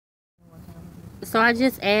So I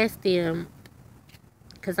just asked them,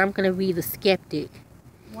 because I'm going to be the skeptic.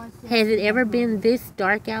 Has it ever been this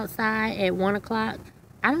dark outside at 1 o'clock?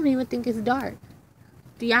 I don't even think it's dark.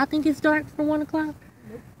 Do y'all think it's dark for 1 o'clock?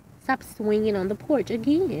 Nope. Stop swinging on the porch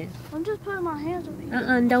again. I'm just putting my hands over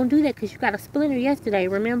here. Don't do that, because you got a splinter yesterday,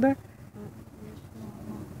 remember?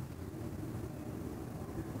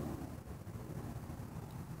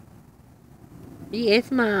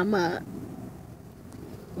 Yes, Mama.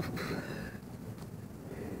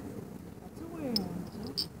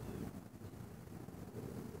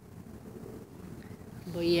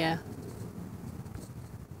 But yeah,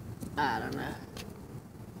 I don't know.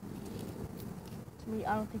 To me,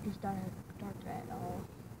 I don't think it's dark at all.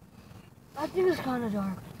 I think it's kind of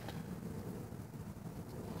dark.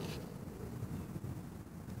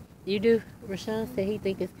 You do? Rashawn said he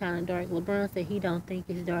think it's kind of dark. LeBron said he don't think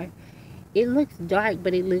it's dark. It looks dark,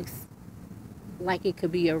 but it looks like it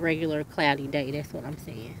could be a regular cloudy day. That's what I'm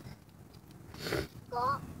saying.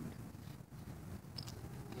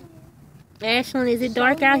 Ashlyn, is it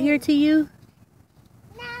dark out here to you?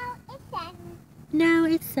 No, it's sunny. No,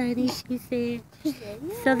 it's sunny, she said.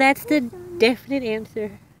 So that's the definite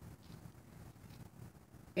answer.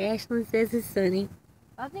 Ashlyn says it's sunny.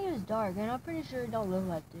 I think it's dark, and I'm pretty sure it don't look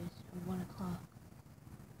like this at 1 o'clock.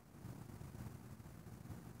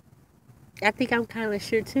 I think I'm kind of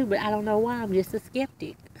sure too, but I don't know why. I'm just a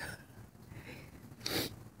skeptic.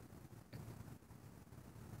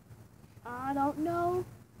 I don't know,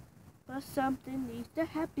 but something needs to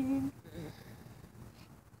happen.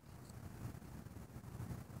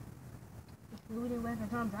 It's looting away from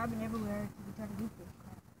Tom driving everywhere to try to do this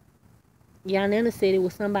crap. Yeah, Nana said it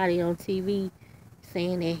was somebody on TV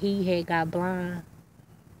saying that he had got blind.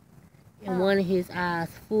 And one of his eyes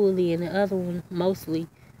fully and the other one mostly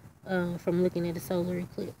from looking at the solar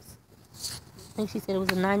eclipse. I think she said it was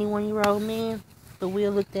a 91-year-old man. But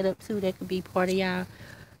we'll look that up too. That could be part of y'all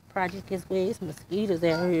project as well. It's mosquitoes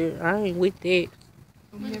out here. I ain't with that.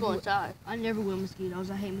 Let's go inside. I never will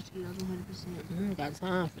mosquitoes. I hate mosquitoes 100%. I ain't got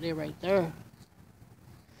time for that right there.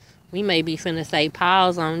 We may be finna say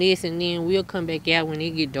pause on this and then we'll come back out when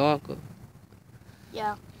it get darker.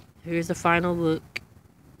 Yeah. Here's the final look.